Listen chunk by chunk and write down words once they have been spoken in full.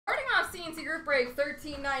CNC Group Break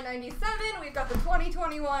 13,997. We've got the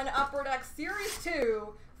 2021 Upper Deck Series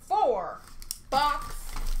 2 4-box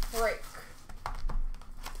break.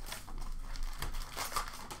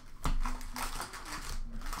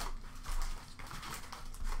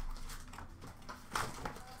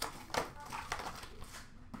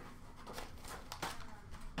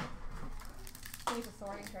 Needs a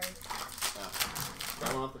sorting tray.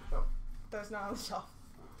 That one off the shelf. There's not on the shelf.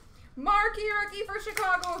 Marquee rookie for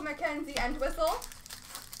Chicago of Mackenzie Entwistle.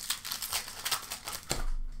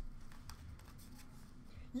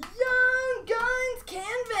 Young Guns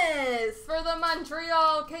canvas for the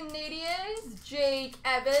Montreal Canadiens, Jake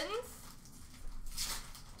Evans.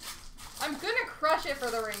 I'm gonna crush it for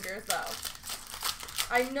the Rangers though.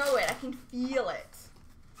 I know it, I can feel it.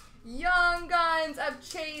 Young Guns of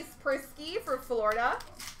Chase Prisky for Florida.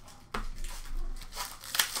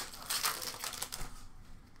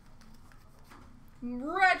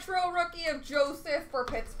 Retro rookie of Joseph for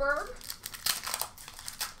Pittsburgh.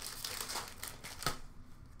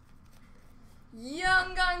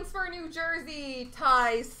 Young Guns for New Jersey,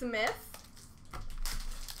 Ty Smith.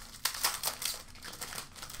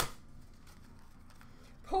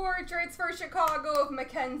 Portraits for Chicago of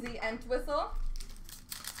Mackenzie Entwistle.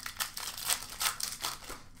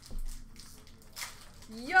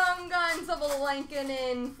 Young Guns of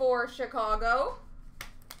Lankinen for Chicago.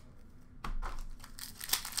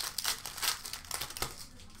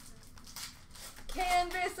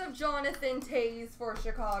 Canvas of Jonathan Toews for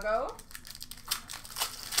Chicago.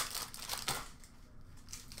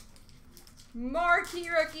 Marquee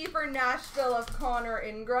rookie for Nashville of Connor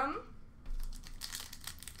Ingram.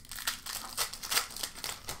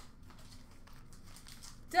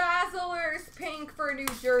 Dazzlers pink for New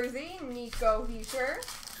Jersey, Nico Hischier.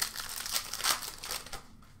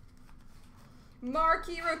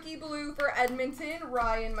 Marquee rookie blue for Edmonton,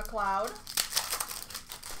 Ryan McLeod.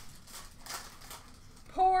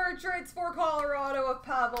 Portraits for Colorado of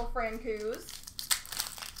Pavel Francouz.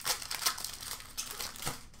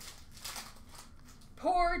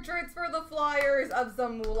 Portraits for the Flyers of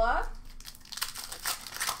Zamula.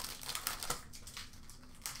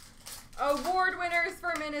 Award winners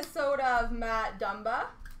for Minnesota of Matt Dumba.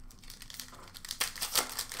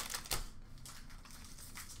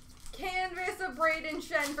 Canvas of Braden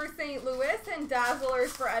Shen for St. Louis and Dazzlers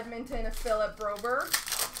for Edmonton of Philip Broberg.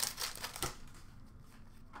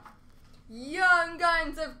 Young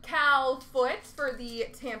Guns of Cal Foote for the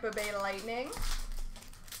Tampa Bay Lightning.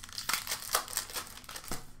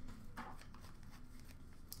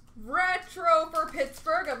 Retro for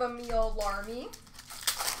Pittsburgh of Emil Larmy.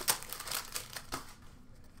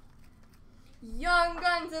 Young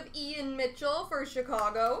Guns of Ian Mitchell for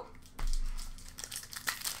Chicago.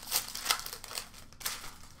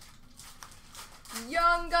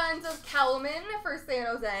 Young Guns of Kelman for San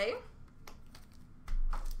Jose.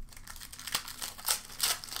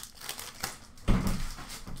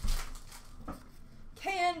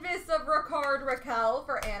 Canvas of Ricard Raquel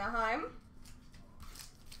for Anaheim.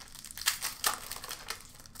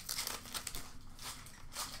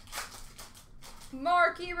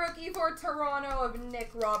 Marquee rookie for Toronto of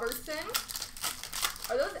Nick Robertson.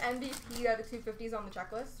 Are those MVP out of 250s on the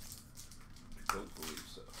checklist? I don't believe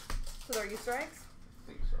so. So they're Easter eggs?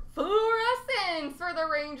 I think so. Fluorescence for the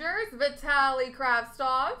Rangers, Vitaly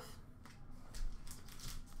Kravtsov.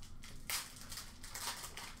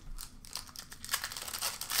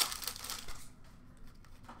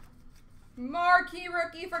 Marquee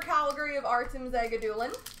rookie for Calgary of Artem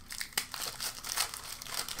Zagadulin.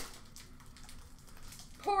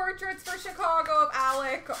 Portraits for Chicago of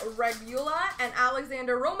Alec Regula and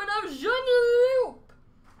Alexander Romanov Jean-Loup.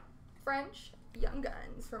 French Young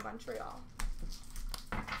Guns from Montreal.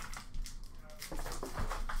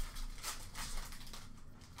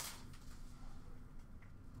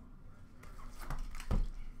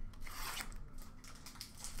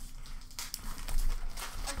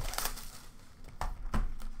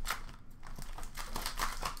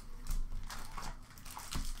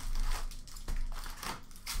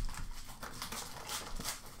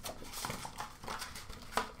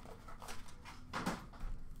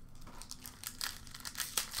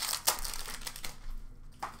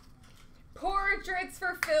 Portraits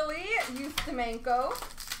for Philly, Ustimenko.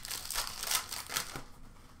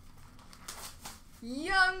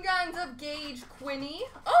 Young Guns of Gage Quinney.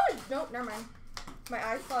 Oh, no, never mind. My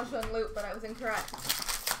eyes saw Jean-Luc, but I was incorrect.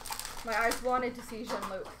 My eyes wanted to see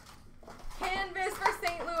Jean-Luc. Canvas for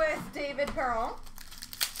St. Louis, David Perron.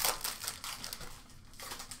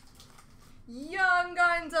 Young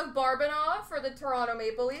Guns of Barbanoff for the Toronto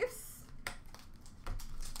Maple Leafs.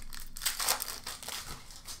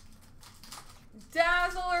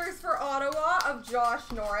 for Ottawa of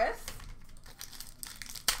Josh Norris.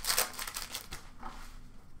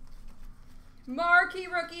 Marquee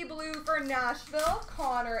rookie blue for Nashville,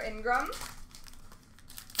 Connor Ingram.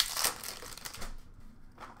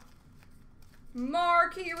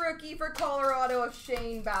 Marquee rookie for Colorado of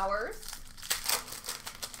Shane Bowers.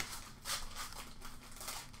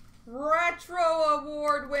 Retro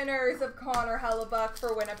award winners of Connor Hellebuck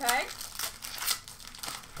for Winnipeg.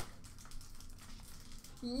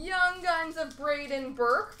 Young Guns of Braden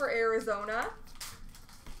Burke for Arizona.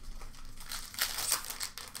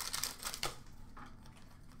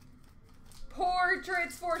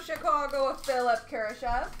 Portraits for Chicago of Philip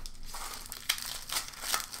Kurashev.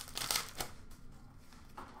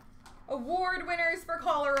 Award winners for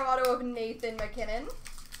Colorado of Nathan McKinnon.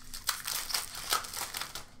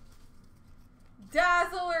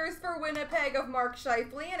 Dazzlers for Winnipeg of Mark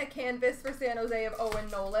Scheifele and a canvas for San Jose of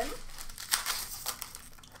Owen Nolan.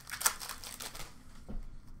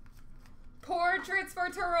 Portraits for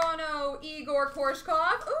Toronto, Igor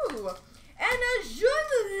Korshkov. Ooh, and a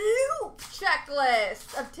Jean-Luc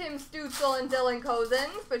checklist of Tim Stützle and Dylan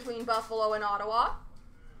Cozens between Buffalo and Ottawa.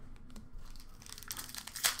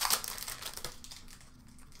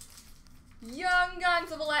 Young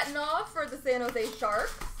Guns of Letnov for the San Jose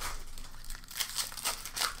Sharks.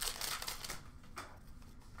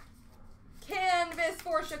 Canvas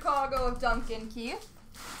for Chicago of Duncan Keith.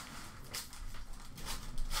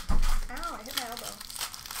 Ow, I hit my elbow.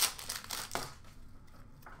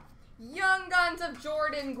 Young Guns of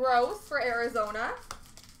Jordan Gross for Arizona.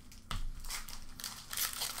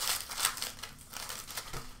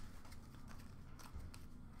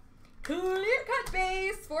 Clear cut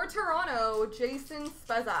base for Toronto, Jason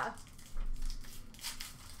Spezza.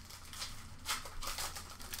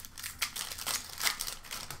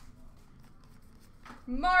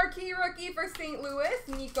 Marquee rookie for St. Louis,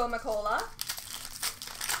 Nico Makola.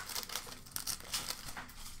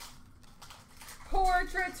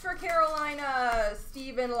 Portraits for Carolina,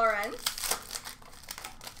 Steven Lawrence.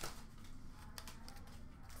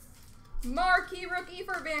 Marquee rookie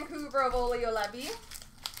for Vancouver of Olio Levy.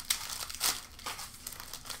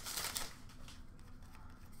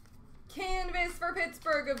 Canvas for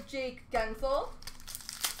Pittsburgh of Jake Gensel.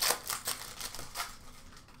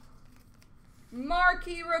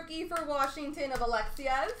 Marquee rookie for Washington of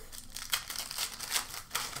Alexiev.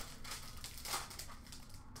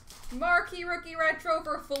 Marquee rookie retro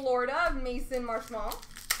for Florida of Mason Marchment.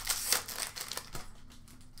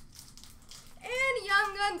 And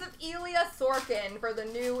Young Guns of Ilya Sorkin for the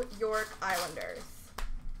New York Islanders.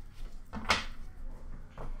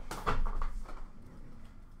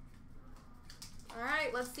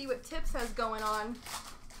 Alright, let's see what Tips has going on.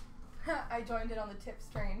 I joined in on the Tips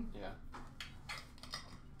train. Yeah.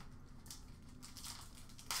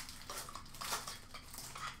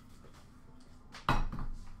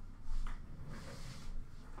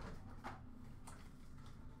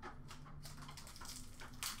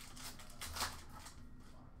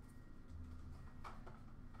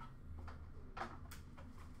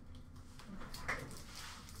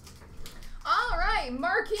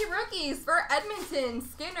 Marquee rookies for Edmonton,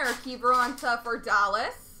 Skinner, Kivranta for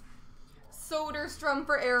Dallas, Soderstrom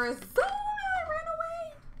for Arizona, I ran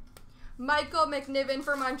away. Michael McNiven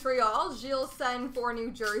for Montreal, Gilles Sen for New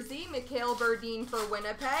Jersey, Mikhail Berdine for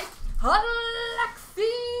Winnipeg, Alexis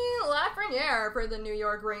Lafreniere for the New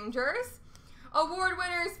York Rangers. Award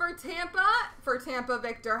winners for Tampa,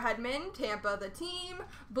 Victor Hedman, Tampa the team.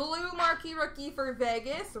 Blue marquee rookie for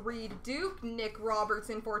Vegas, Reed Duke, Nick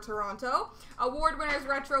Robertson for Toronto. Award winners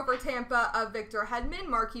retro for Tampa of Victor Hedman,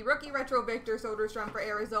 marquee rookie retro Victor Soderstrom for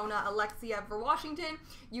Arizona, Alexiev for Washington,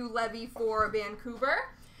 Levy for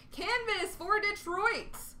Vancouver. Canvas for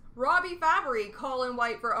Detroit, Robbie Fabry, Colin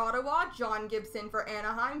White for Ottawa, John Gibson for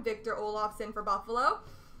Anaheim, Victor Olofsson for Buffalo.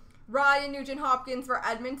 Ryan Nugent-Hopkins for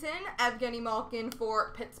Edmonton, Evgeny Malkin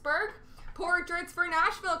for Pittsburgh. Portraits for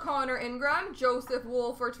Nashville, Connor Ingram, Joseph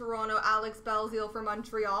Wool for Toronto, Alex Belzile for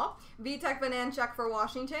Montreal, Vitek Vananchek for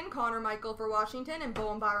Washington, Connor Michael for Washington, and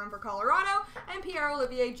Bowen Byron for Colorado, and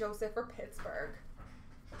Pierre-Olivier Joseph for Pittsburgh.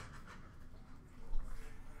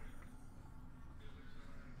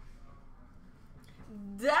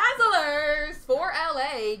 Dazzlers for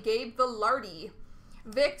LA, Gabe Vilardi.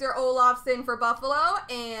 Victor Olofsson for Buffalo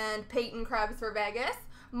and Peyton Krebs for Vegas.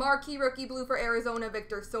 Marquee rookie blue for Arizona,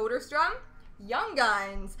 Victor Soderstrom. Young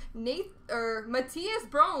Guns, Matthias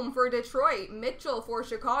Brome for Detroit, Mitchell for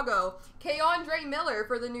Chicago, Keandre Miller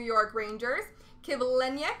for the New York Rangers,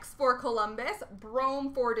 Kivlenieks for Columbus,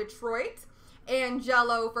 Brome for Detroit,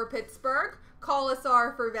 Angelo for Pittsburgh,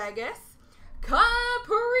 Colasar for Vegas,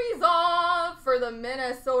 Kaprizov for the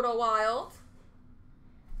Minnesota Wild.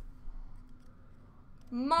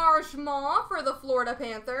 Marchment for the Florida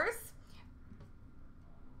Panthers.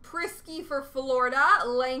 Prisky for Florida.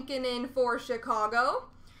 Lankinen for Chicago.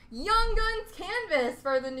 Young Guns canvas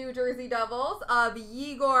for the New Jersey Devils of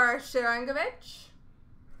Igor Sharangovich.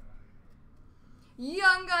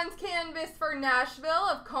 Young Guns canvas for Nashville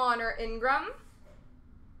of Connor Ingram.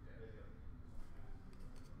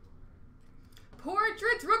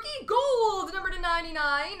 Portraits rookie gold, number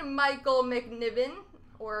 /99, Michael McNiven,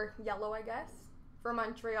 or yellow, I guess, for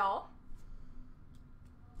Montreal.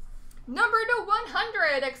 Number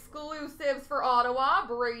 /100 exclusives for Ottawa,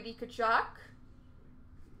 Brady Tkachuk.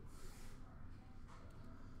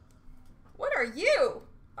 What are you?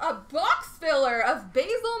 A box filler of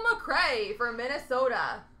Basil McRae for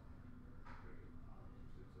Minnesota.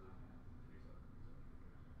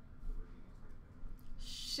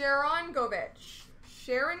 Sharangovich.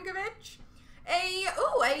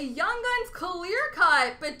 A Young Guns clear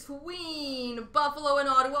cut between Buffalo and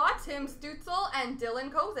Ottawa, Tim Stützle and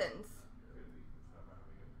Dylan Cozens.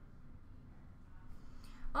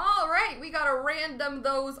 All right, we got to random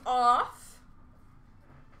those off.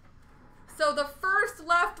 So the first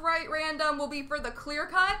left-right random will be for the clear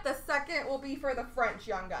cut. The second will be for the French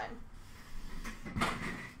Young Gun.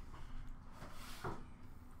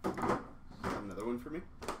 Another one for me?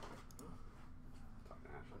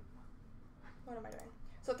 What am I doing?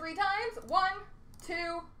 So 3 times. 1,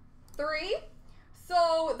 2, 3.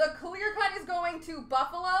 So the clear cut is going to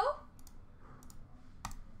Buffalo.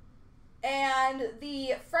 And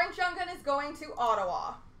the French Young Gun is going to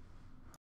Ottawa.